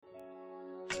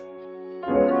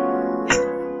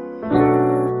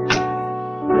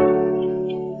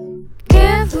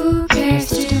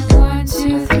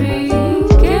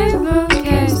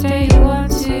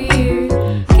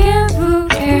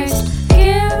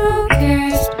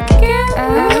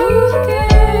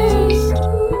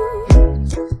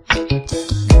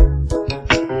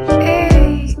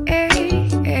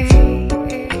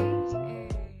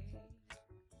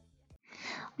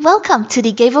Welcome to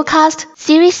the Gavelcast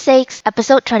Series 6,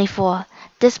 Episode 24.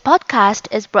 This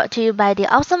podcast is brought to you by the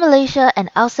Alsa Malaysia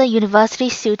and Alsa University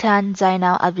Sultan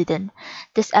Zainal Abidin.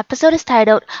 This episode is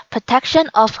titled Protection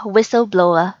of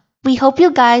Whistleblower. We hope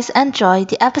you guys enjoy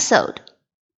the episode.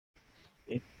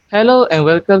 Hello and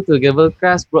welcome to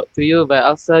Gavelcast brought to you by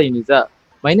Alsa Uniza.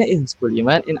 My name is Huspul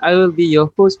Iman and I will be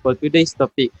your host for today's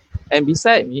topic. And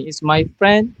beside me is my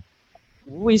friend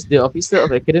who is the Officer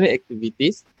of Academic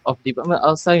Activities of Department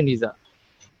Alsa Uniza.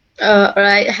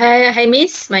 Alright. Hi,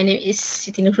 Miss. My name is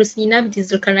Siti Nur Husnina binti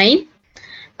Zulkarnain.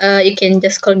 You can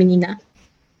just call me Nina.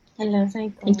 Hello,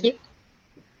 Assalamualaikum. Thank you.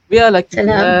 We are lucky to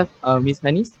Salam. have Miss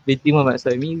Hanis binti Muhammad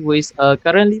Suhaimi who is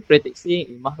currently practicing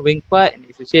in Mahweng Kuat and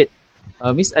Associate.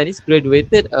 Miss Anis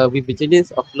graduated with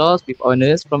Bachelor's of Laws with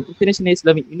Honours from International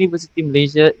Islamic University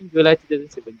Malaysia in July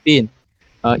 2017.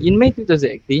 In May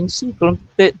 2018, she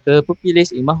completed her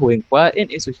population in Mahweng Kuat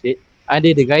and Associate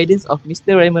under the guidance of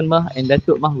Mr. Raymond Mah and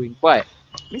Datuk Mahweng Kuat.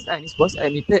 Miss Anis was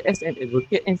admitted as an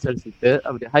advocate and solicitor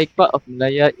of the High Court of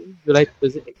Malaya in July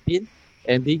 2018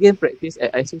 and began practice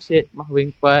at Associate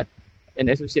Mahweng Kuat and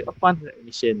Associate upon her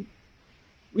admission.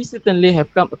 We certainly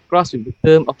have come across with the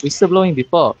term of whistleblowing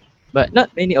before, but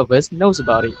not many of us knows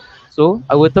about it. So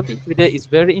our topic today is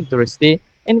very interesting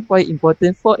and quite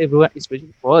important for everyone,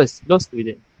 especially for us, law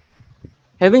students.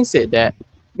 Having said that,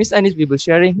 Miss Anis will be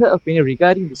sharing her opinion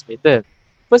regarding this matter.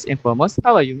 First and foremost,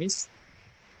 how are you, Miss?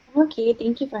 Okay,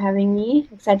 thank you for having me.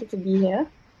 Excited to be here.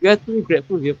 We are truly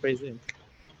grateful for your presence.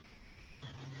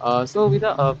 So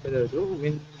without further ado,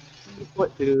 when we go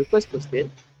to the first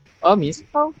question, Miss,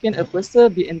 how can a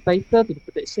person be entitled to the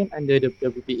protection under the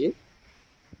WPA?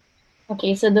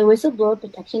 Okay, so the Whistleblower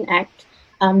Protection Act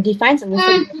defines a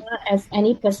whistleblower as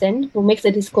any person who makes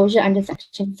a disclosure under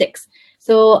Section 6.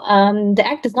 So the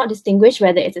Act does not distinguish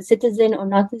whether it's a citizen or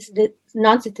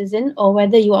non-citizen or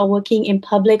whether you are working in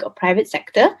public or private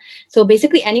sector. So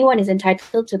basically anyone is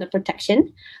entitled to the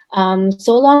protection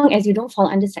so long as you don't fall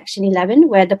under Section 11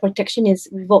 where the protection is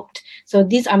revoked. So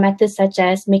these are matters such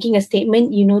as making a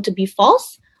statement you know to be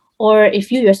false, or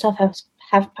if you yourself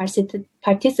have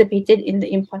participated in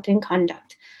the important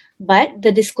conduct. But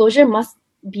the disclosure must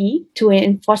be to an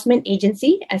enforcement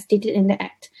agency as stated in the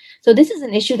Act. So this is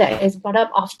an issue that is brought up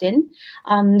often.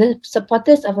 The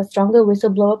supporters of a stronger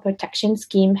whistleblower protection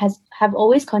scheme have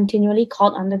always continually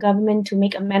called on the government to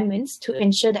make amendments to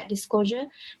ensure that disclosure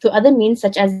to other means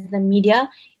such as the media,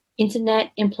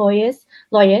 internet, employers,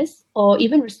 lawyers, or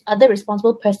even other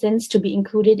responsible persons to be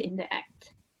included in the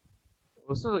Act.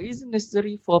 Also, is it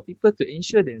necessary for people to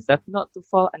ensure themselves not to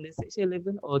fall under Section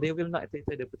 11 or they will not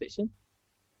entitled the protection?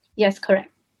 Yes,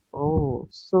 correct. Oh,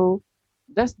 so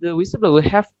does the whistleblower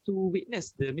have to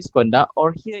witness the misconduct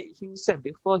or hear it himself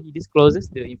before he discloses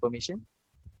the information?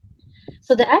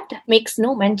 So the Act makes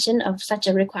no mention of such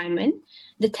a requirement.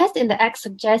 The test in the Act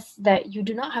suggests that you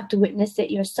do not have to witness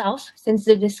it yourself, since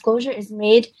the disclosure is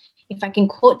made, if I can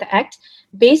quote the Act,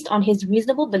 based on his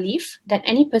reasonable belief that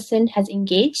any person has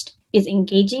engaged, is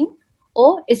engaging,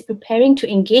 or is preparing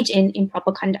to engage in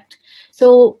improper conduct.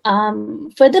 So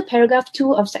further, paragraph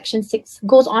 2 of Section 6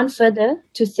 goes on further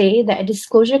to say that a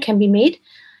disclosure can be made,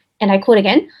 and I quote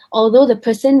again, although the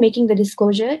person making the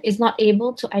disclosure is not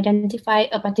able to identify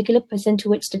a particular person to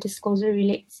which the disclosure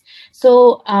relates.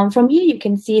 So from here, you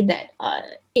can see that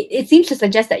it seems to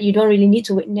suggest that you don't really need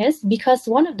to witness, because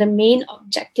one of the main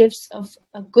objectives of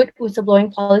a good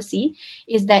whistleblowing policy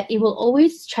is that it will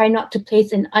always try not to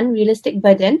place an unrealistic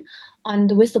burden on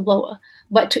the whistleblower,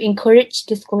 but to encourage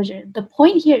disclosure. The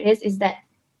point here is that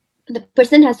the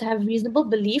person has to have reasonable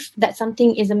belief that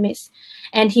something is amiss,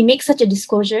 and he makes such a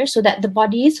disclosure so that the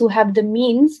bodies who have the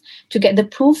means to get the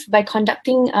proof by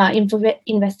conducting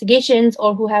investigations,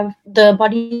 or who have the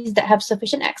bodies that have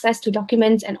sufficient access to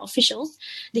documents and officials,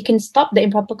 they can stop the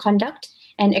improper conduct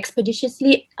and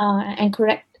expeditiously and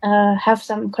have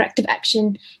some corrective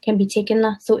action can be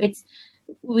taken. So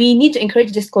we need to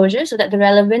encourage disclosure so that the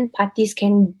relevant parties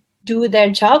can do their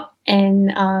job and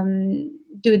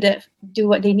do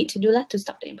what they need to do to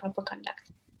stop the improper conduct.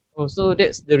 Oh, so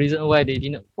that's the reason why they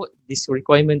did not put this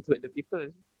requirement to the people.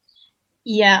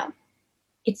 Yeah,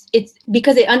 it's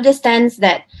because it understands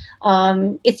that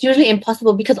it's usually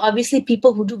impossible, because obviously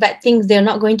people who do bad things, they're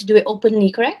not going to do it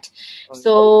openly, correct?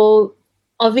 So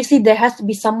obviously there has to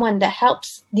be someone that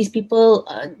helps these people,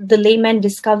 the layman,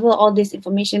 discover all this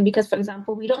information, because, for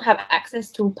example, we don't have access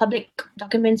to public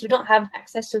documents, we don't have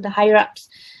access to the higher ups.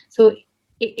 So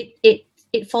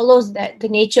it follows that the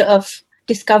nature of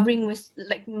discovering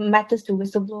matters to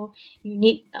whistleblow, you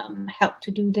need help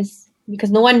to do this, because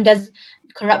no one does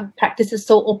corrupt practices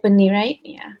so openly, right?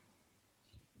 Yeah.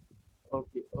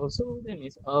 Okay. Also, then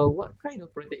is what kind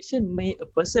of protection may a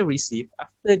person receive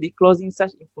after disclosing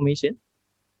such information?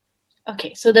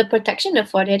 Okay, so the protection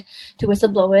afforded to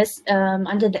whistleblowers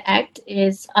under the Act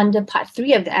is under Part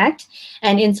 3 of the Act.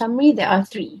 And in summary, there are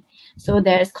three. So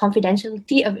there's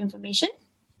confidentiality of information,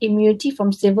 immunity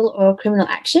from civil or criminal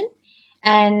action,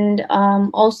 and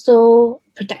also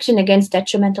protection against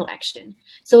detrimental action.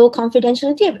 So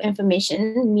confidentiality of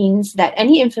information means that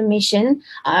any information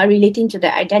relating to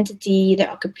their identity, their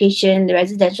occupation, their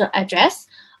residential address,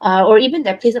 or even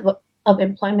their place of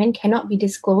employment cannot be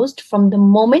disclosed from the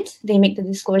moment they make the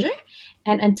disclosure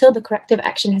and until the corrective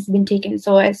action has been taken.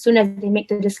 So as soon as they make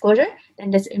the disclosure, then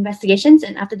there's investigations,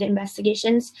 and after the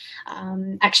investigations,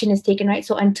 action is taken, right?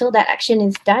 So until that action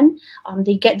is done,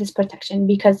 they get this protection,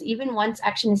 because even once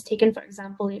action is taken, for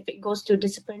example, if it goes to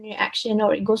disciplinary action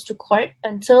or it goes to court,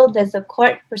 until there's a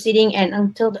court proceeding and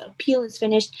until the appeal is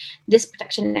finished, this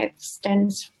protection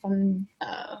extends from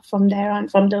there on,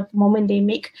 from the moment they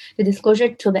make the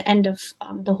disclosure to the end of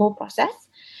the whole process.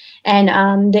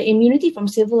 And the immunity from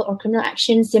civil or criminal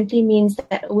action simply means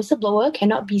that a whistleblower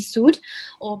cannot be sued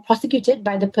or prosecuted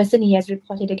by the person he has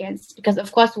reported against. Because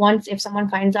of course, once if someone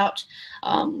finds out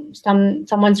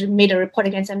someone's made a report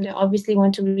against them, they obviously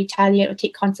want to retaliate or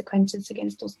take consequences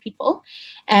against those people.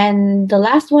 And the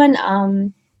last one,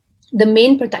 the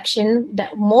main protection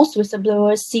that most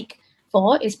whistleblowers seek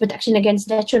for is protection against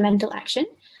detrimental action.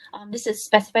 This is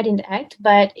specified in the Act,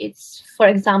 but it's, for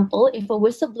example, if a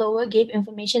whistleblower gave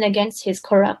information against his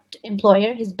corrupt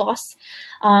employer, his boss,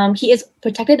 he is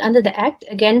protected under the Act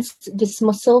against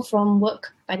dismissal from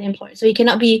work by the employer. So he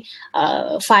cannot be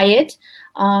fired.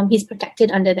 He's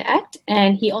protected under the Act,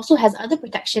 and he also has other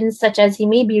protections, such as he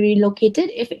may be relocated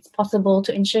if it's possible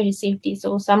to ensure his safety.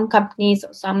 So some companies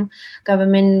or some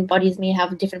government bodies may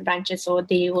have different branches, so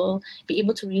they will be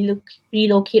able to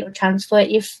relocate or transfer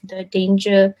if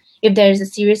there is a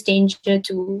serious danger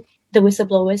to the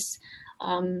whistleblower's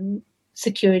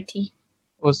security.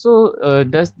 Also,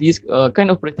 does this kind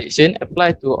of protection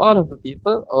apply to all of the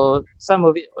people, or some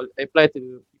of it apply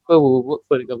to people who work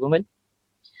for the government?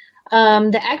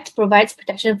 The Act provides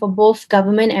protection for both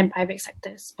government and private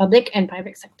sectors, public and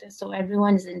private sectors. So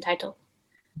everyone is entitled,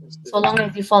 so long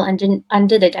as you fall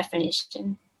under the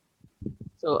definition.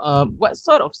 So, what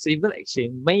sort of civil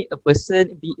action may a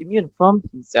person be immune from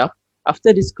himself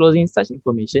after disclosing such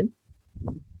information?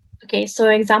 Okay, so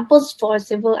examples for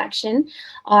civil action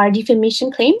are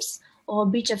defamation claims or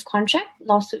breach of contract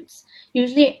lawsuits.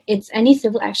 Usually, it's any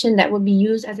civil action that would be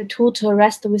used as a tool to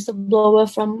arrest the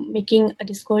whistleblower from making a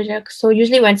disclosure. So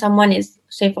usually when someone is,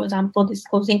 say, for example,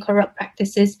 disclosing corrupt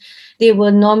practices, they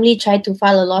will normally try to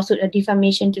file a lawsuit, a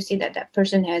defamation, to say that that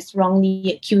person has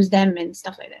wrongly accused them and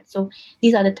stuff like that. So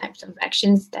these are the types of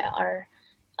actions that are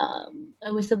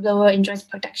a whistleblower enjoys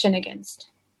protection against.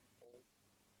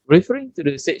 Referring to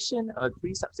the Section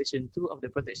 3, Subsection 2 of the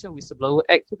Protection Whistleblower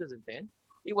Act 2010,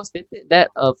 it was stated that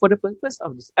for the purpose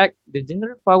of this act, the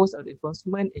general powers of the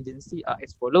enforcement agency are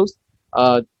as follows: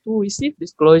 to receive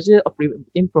disclosure of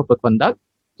improper conduct,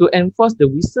 to enforce the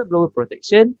whistleblower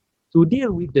protection, to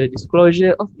deal with the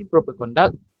disclosure of improper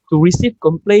conduct, to receive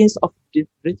complaints of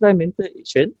detrimental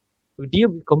action, to deal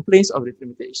with complaints of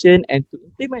detrimental action, and to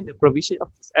implement the provision of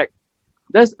this act.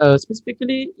 Thus,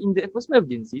 specifically in the enforcement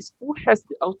agencies, who has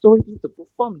the authority to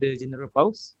perform the general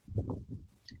powers?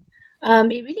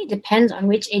 It really depends on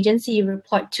which agency you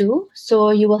report to. So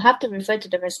you will have to refer to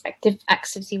the respective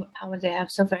acts to see what powers they have.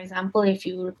 So for example, if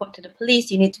you report to the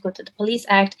police, you need to go to the Police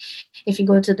Act. If you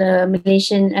go to the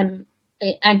Malaysian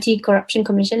Anti-Corruption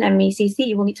Commission, MACC,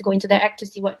 you will need to go into their act to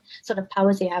see what sort of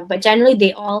powers they have. But generally,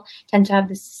 they all tend to have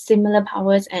the similar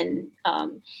powers, and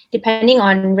depending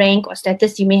on rank or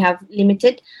status, you may have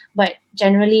limited, but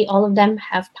generally all of them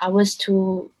have powers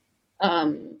to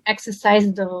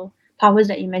exercise the powers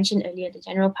that you mentioned earlier, the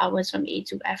general powers from A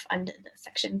to F under the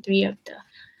Section 3 of the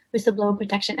Whistleblower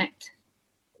Protection Act.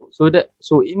 So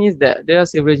it means that there are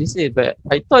several agencies, but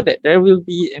I thought that there will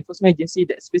be enforcement agency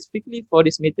that specifically for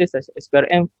this matter, such as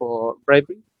SPRM for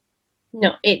bribery.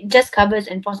 No, it just covers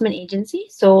enforcement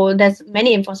agencies. So there's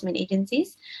many enforcement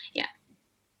agencies. Yeah.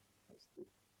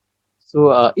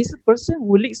 So is a person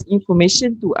who leaks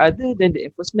information to other than the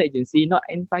enforcement agency not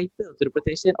entitled to the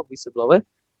protection of whistleblower?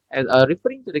 As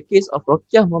referring to the case of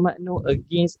Rokiah Muhammad Noor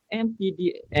against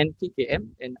MPD and KKM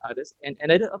and others, and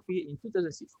another appeal in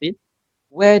 2016,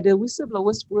 where the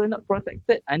whistleblowers were not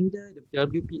protected under the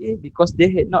WPA because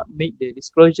they had not made the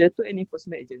disclosure to any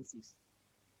enforcement agencies.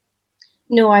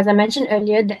 No, as I mentioned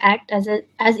earlier, the Act as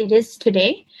it is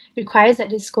today requires that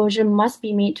disclosure must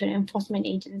be made to an enforcement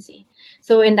agency.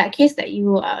 So in that case that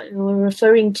you were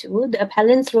referring to, the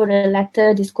appellants wrote a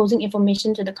letter disclosing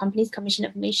information to the Companies Commission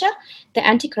of Malaysia, the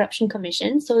Anti-Corruption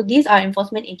Commission. So these are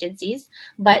enforcement agencies.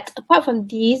 But apart from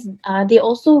these, they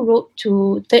also wrote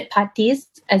to third parties,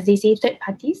 as they say, third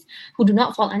parties, who do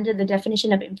not fall under the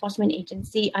definition of enforcement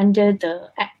agency under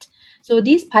the Act. So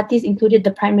these parties included the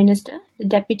Prime Minister, the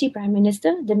Deputy Prime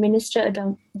Minister, the Minister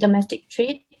of Domestic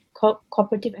Trade,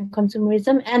 Cooperative and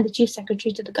Consumerism, and the Chief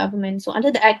Secretary to the government. So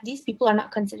under the Act, these people are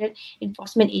not considered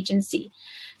enforcement agency.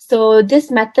 So this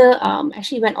matter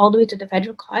actually went all the way to the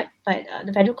Federal Court, but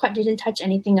the Federal Court didn't touch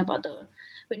anything about the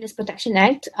Witness Protection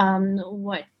Act.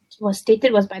 What was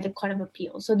stated was by the Court of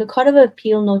Appeal. So the Court of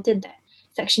Appeal noted that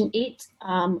Section 8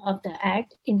 of the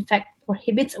Act, in fact,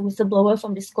 prohibits a whistleblower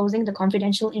from disclosing the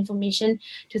confidential information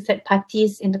to third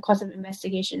parties in the course of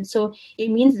investigation. So it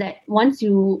means that once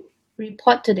you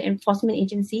report to the enforcement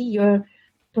agency, you're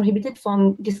prohibited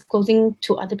from disclosing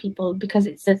to other people because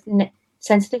it's the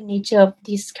sensitive nature of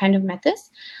these kind of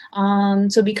matters.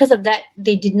 So because of that,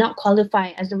 they did not qualify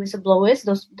as the whistleblowers,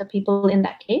 the people in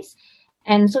that case.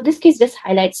 And so this case just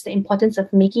highlights the importance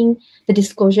of making the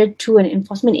disclosure to an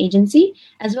enforcement agency,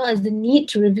 as well as the need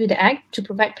to review the Act to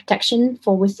provide protection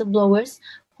for whistleblowers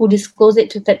who disclose it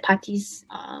to third parties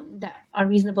that are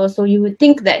reasonable. So you would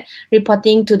think that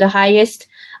reporting to the highest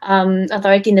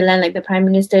authority in the land, like the Prime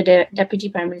Minister, the Deputy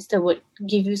Prime Minister, would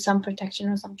give you some protection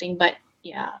or something. But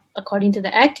yeah, according to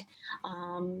the Act,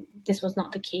 this was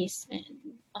not the case.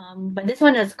 But this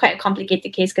one is quite a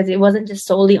complicated case because it wasn't just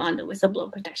solely on the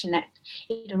Whistleblower Protection Act.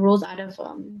 It arose out of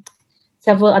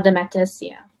several other matters,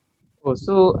 yeah. Oh,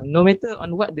 so no matter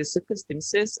on what the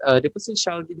circumstances, the person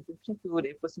shall be reported to the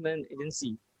enforcement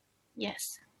agency.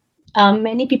 Yes.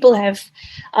 Many people have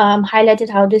highlighted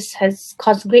how this has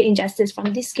caused great injustice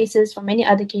from these cases, from many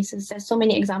other cases. There's so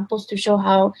many examples to show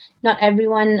how not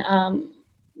everyone,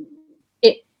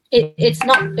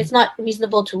 it's not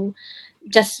reasonable to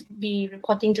just be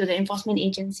reporting to the enforcement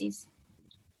agencies.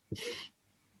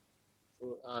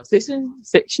 Section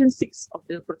 6 of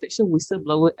the Protection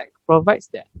Whistleblower Act provides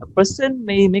that a person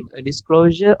may make a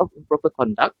disclosure of improper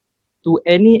conduct to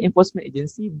any enforcement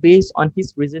agency based on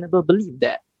his reasonable belief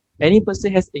that any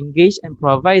person has engaged and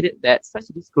provided that such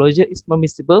disclosure is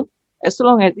permissible as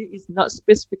long as it is not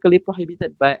specifically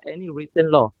prohibited by any written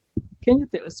law. Can you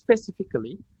tell us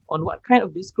specifically on what kind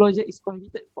of disclosure is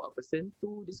prohibited for a person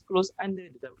to disclose under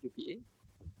the WPA?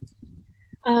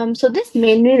 So this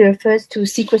mainly refers to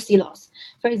secrecy laws.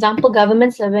 For example,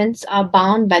 government servants are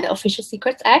bound by the Official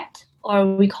Secrets Act, or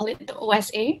we call it the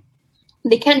OSA.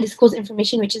 They can't disclose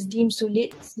information which is deemed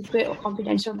solid, secret, or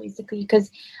confidential, basically, because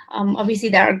obviously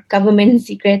there are government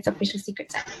secrets, Official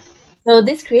Secrets Act. So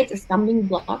this creates a stumbling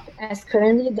block, as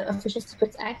currently the Official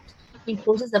Secrets Act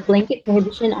imposes a blanket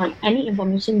prohibition on any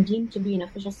information deemed to be an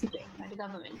official secret by the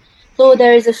government. So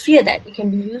there is a fear that it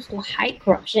can be used to hide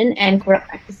corruption and corrupt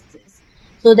practices.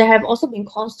 So there have also been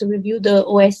calls to review the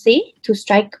OSA to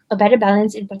strike a better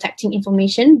balance in protecting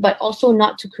information, but also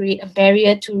not to create a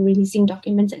barrier to releasing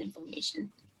documents and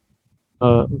information.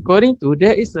 According to,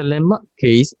 there is a landmark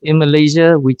case in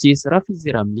Malaysia which is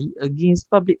Rafizi Ramli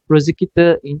against public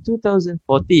prosecutor in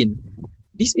 2014.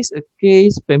 This is a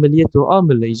case familiar to all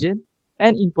Malaysian.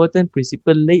 An important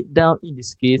principle laid down in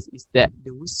this case is that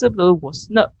the whistleblower was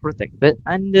not protected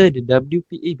under the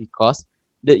WPA because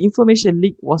the information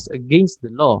leak was against the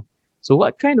law. So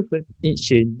what kind of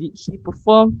protection did he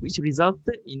perform which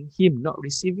resulted in him not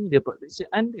receiving the protection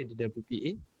under the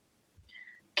WPA?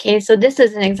 Okay, so this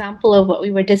is an example of what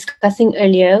we were discussing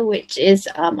earlier, which is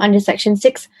under Section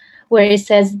 6, where it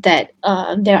says that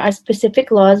there are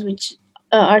specific laws which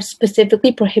are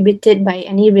specifically prohibited by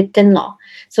any written law.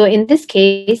 So in this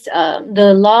case,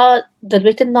 the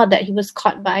written law that he was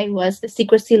caught by was the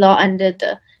secrecy law under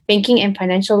the Banking and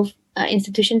Financial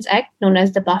Institutions Act, known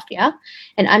as the BAFIA.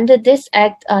 And under this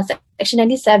act, Section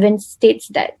 97 states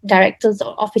that directors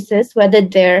or officers, whether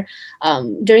they're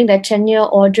during their tenure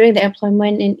or during their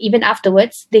employment and even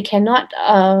afterwards, they cannot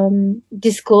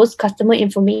disclose customer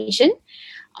information.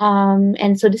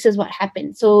 And so this is what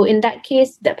happened. So in that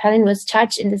case, the appellant was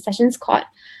charged in the Sessions Court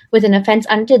with an offence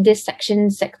under this Section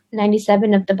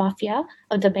 97 of the BAFIA,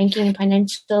 of the Banking and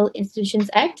Financial Institutions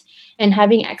Act, and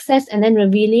having access and then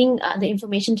revealing the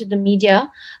information to the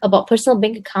media about personal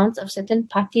bank accounts of certain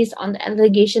parties on the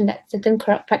allegation that certain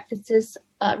corrupt practices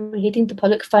relating to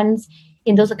public funds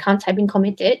in those accounts have been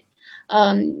committed.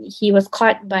 He was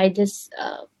caught by this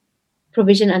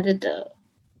provision under the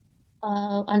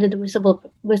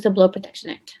Whistleblower Protection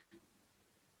Act.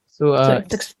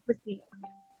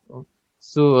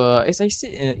 So, as I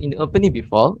said in the opening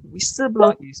before,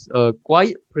 whistleblowing is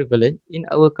quite prevalent in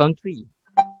our country.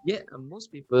 Yet,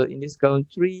 most people in this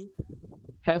country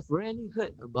have rarely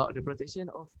heard about the protection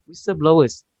of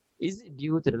whistleblowers. Is it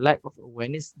due to the lack of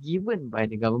awareness given by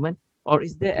the government, or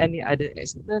is there any other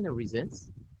external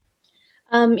reasons?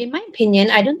 In my opinion,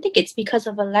 I don't think it's because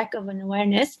of a lack of an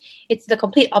awareness. It's the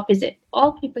complete opposite.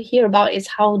 All people hear about is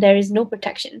how there is no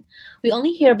protection. We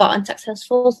only hear about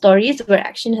unsuccessful stories where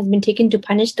action has been taken to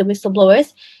punish the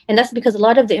whistleblowers, and that's because a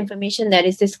lot of the information that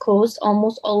is disclosed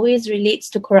almost always relates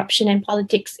to corruption and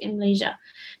politics in Malaysia.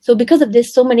 So, because of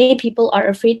this, so many people are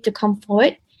afraid to come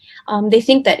forward. They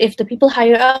think that if the people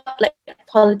higher up, like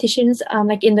politicians,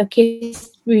 like in the case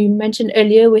we mentioned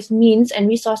earlier, with means and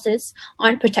resources,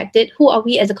 aren't protected, who are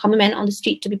we as a common man on the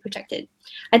street to be protected?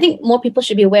 I think more people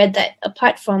should be aware that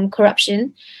apart from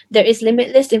corruption, there is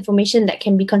limitless information that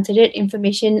can be considered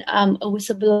information a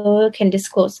whistleblower can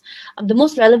disclose. The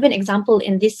most relevant example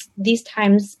in these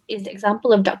times is the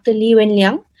example of Dr. Li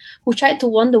Wenliang, who tried to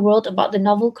warn the world about the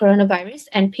novel coronavirus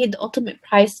and paid the ultimate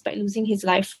price by losing his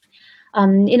life.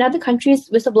 In other countries,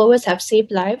 whistleblowers have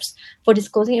saved lives for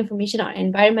disclosing information on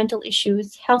environmental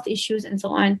issues, health issues, and so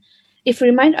on. If we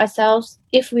remind ourselves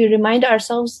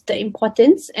the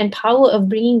importance and power of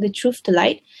bringing the truth to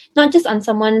light, not just on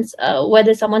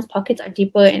whether someone's pockets are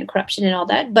deeper in corruption and all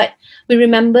that, but we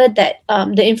remember that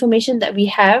the information that we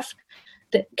have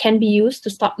that can be used to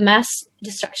stop mass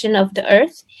destruction of the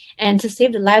earth and to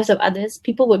save the lives of others,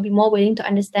 people would be more willing to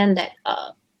understand that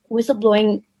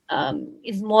whistleblowing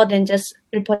is more than just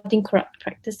reporting corrupt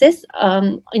practices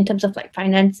in terms of like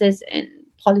finances and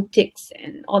politics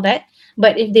and all that.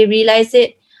 But if they realize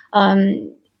its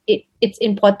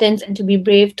importance and to be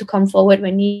brave to come forward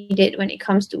when needed when it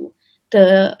comes to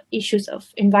the issues of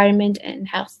environment and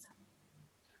health.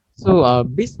 So,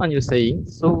 based on your saying,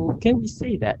 so can we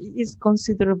say that it is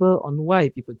considerable on why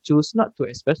people choose not to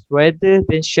express rather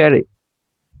than share it?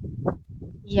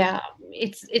 Yeah,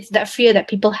 it's that fear that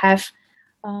people have.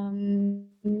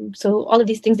 So all of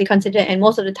these things they consider, and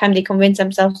most of the time they convince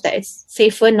themselves that it's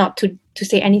safer not to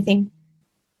say anything,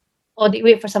 or they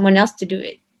wait for someone else to do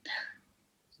it.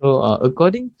 So,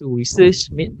 according to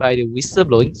research made by the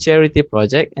Whistleblowing Charity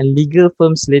Project and legal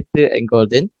firm Slater and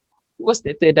Gordon, it was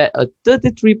stated that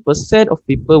 33% of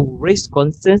people who raised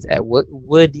concerns at work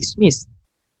were dismissed,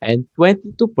 and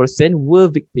 22% were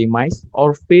victimized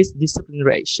or faced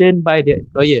disciplinary action by their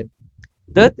employer.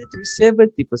 30 to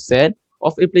 70%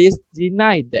 of employers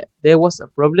denied that there was a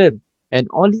problem, and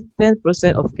only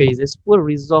 10% of cases were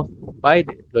resolved by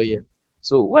the employer.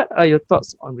 So, what are your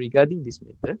thoughts on regarding this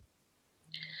matter?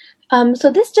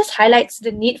 So this just highlights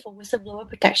the need for whistleblower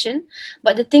protection.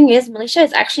 But the thing is, Malaysia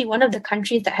is actually one of the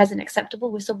countries that has an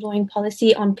acceptable whistleblowing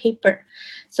policy on paper.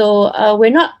 So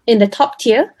we're not in the top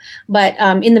tier, but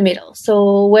in the middle.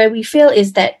 So where we fail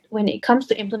is that when it comes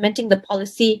to implementing the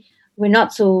policy, we're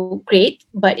not so great,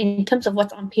 but in terms of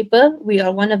what's on paper, we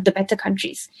are one of the better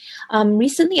countries.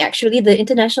 Recently, actually, the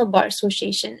International Bar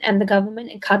Association and the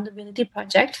Government Accountability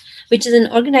Project, which is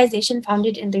an organization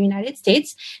founded in the United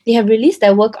States, they have released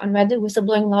their work on whether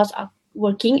whistleblowing laws are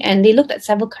working, and they looked at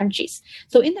several countries.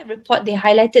 So in that report, they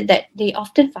highlighted that they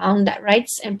often found that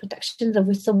rights and protections of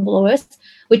whistleblowers,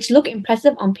 which look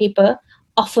impressive on paper,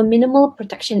 offer minimal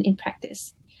protection in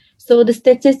practice. So the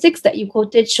statistics that you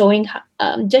quoted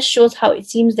just shows how it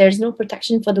seems there's no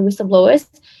protection for the whistleblowers,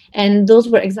 and those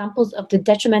were examples of the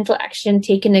detrimental action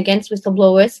taken against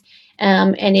whistleblowers,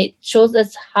 and it shows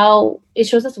us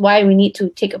why we need to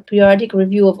take a periodic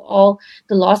review of all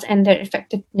the laws and their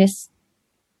effectiveness.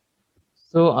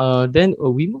 So, then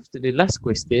we move to the last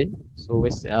question. So,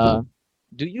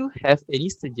 do you have any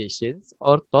suggestions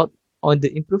or thought on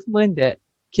the improvement that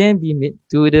can be made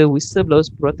to the Whistleblowers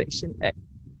Protection Act?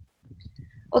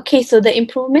 Okay, so the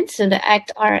improvements to the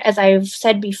Act are, as I've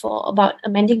said before, about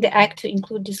amending the Act to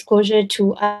include disclosure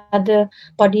to other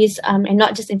bodies and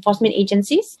not just enforcement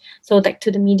agencies, so like to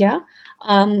the media.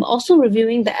 Also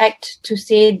reviewing the Act to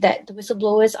say that the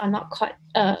whistleblowers are not caught.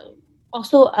 I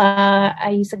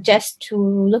suggest to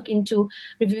look into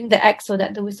reviewing the Act so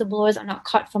that the whistleblowers are not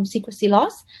caught from secrecy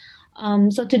laws.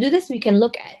 So to do this, we can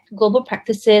look at global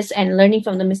practices and learning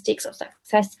from the mistakes of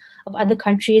success of other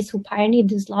countries who pioneered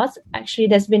these laws. Actually,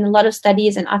 there's been a lot of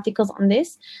studies and articles on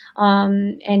this,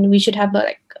 and we should have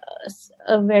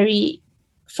a very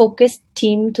focused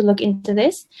team to look into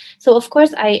this. So, of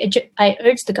course, I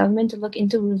urge the government to look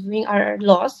into reviewing our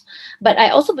laws, but I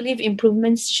also believe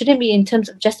improvements shouldn't be in terms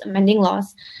of just amending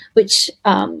laws, which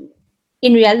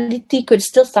in reality could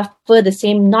still suffer the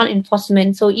same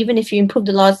non-enforcement. So even if you improve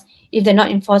the laws, if they're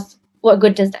not enforced, what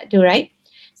good does that do, right?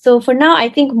 So for now, I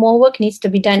think more work needs to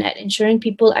be done at ensuring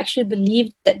people actually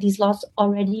believe that these laws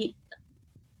already,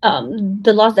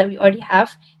 the laws that we already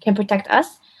have can protect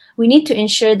us. We need to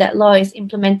ensure that law is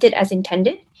implemented as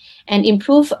intended and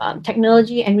improve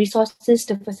technology and resources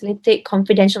to facilitate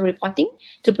confidential reporting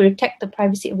to protect the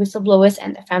privacy of whistleblowers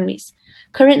and their families.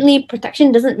 Currently,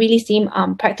 protection doesn't really seem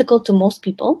practical to most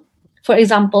people. For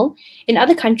example, in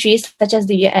other countries such as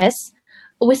the US,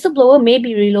 a whistleblower may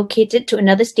be relocated to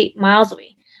another state miles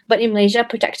away. But in Malaysia,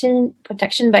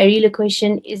 protection by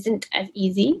relocation isn't as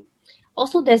easy.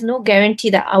 Also, there's no guarantee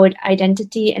that our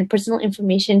identity and personal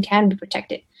information can be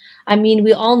protected. I mean,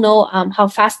 we all know how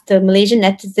fast the Malaysian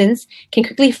netizens can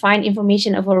quickly find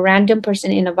information of a random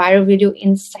person in a viral video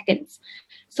in seconds.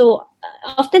 So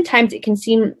oftentimes it can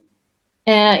seem,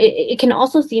 it can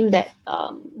also seem that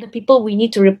the people we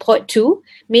need to report to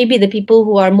may be the people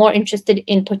who are more interested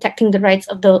in protecting the rights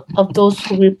of those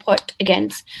who report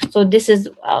against. So this is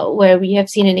where we have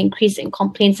seen an increase in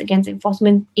complaints against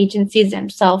enforcement agencies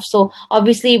themselves. So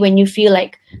obviously, when you feel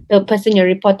like the person you're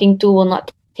reporting to will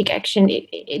not take action,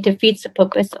 it defeats the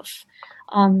purpose of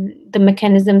the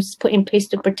mechanisms put in place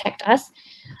to protect us.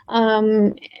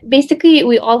 Basically,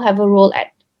 we all have a role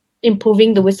at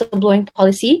improving the whistleblowing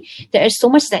policy. There is so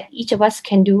much that each of us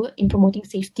can do in promoting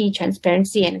safety,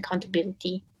 transparency, and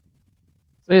accountability.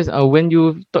 So yes, when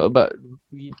you talk about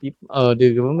the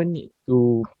government need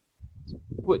to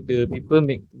put the people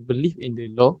believe in the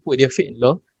law, put their faith in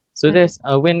law. So that's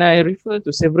when I refer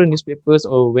to several newspapers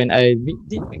or when I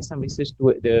did make some research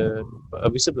toward the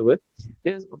whistleblower,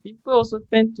 there's people also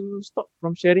tend to stop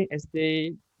from sharing as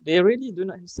they really do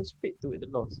not have such faith toward the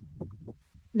laws.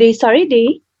 They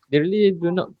really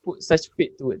do not put such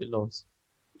faith toward the laws.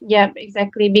 Yeah,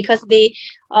 exactly. Because to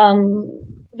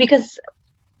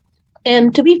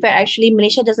be fair, actually,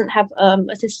 Malaysia doesn't have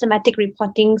a systematic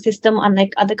reporting system,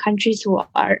 unlike other countries who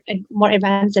are more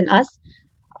advanced than us.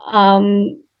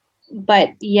 But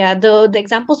yeah, the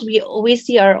examples we always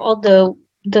see are all the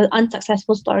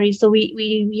unsuccessful stories. So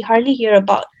we hardly hear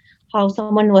about how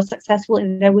someone was successful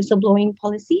in their whistleblowing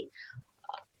policy.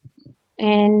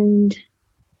 And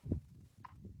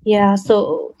yeah,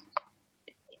 so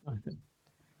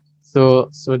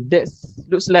that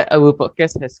looks like our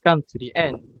podcast has come to the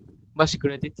end. Much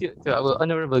gratitude to our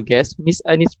honorable guest, Miss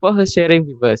Anis, for her sharing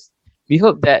with us. We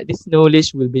hope that this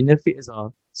knowledge will benefit us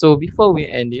all. So before we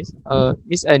end this,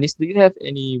 Miss Anis, do you have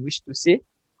any wish to say?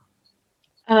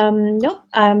 No,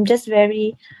 I'm just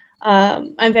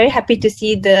I'm very happy to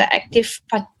see the active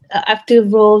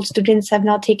role students have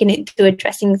now taken into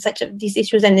addressing such of these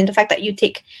issues, and in the fact that you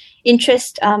take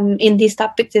interest in these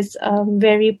topics is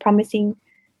very promising.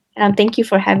 Thank you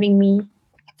for having me.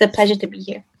 It's a pleasure to be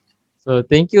here. So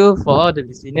thank you for all the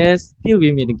listeners. Till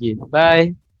we meet again.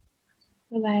 Bye.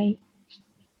 Bye-bye.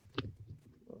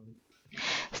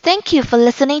 Thank you for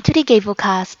listening to the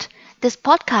Gavelcast. This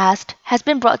podcast has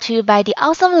been brought to you by the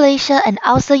ALSA Malaysia and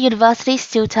ALSA University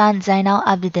Sultan Zainal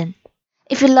Abidin.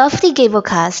 If you love the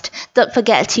Gavelcast, don't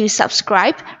forget to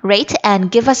subscribe, rate,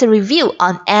 and give us a review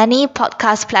on any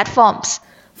podcast platforms.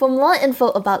 For more info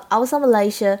about ALSA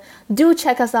Malaysia, do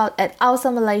check us out at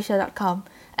alsamalaysia.com.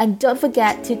 And don't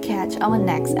forget to catch our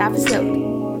next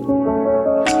episode.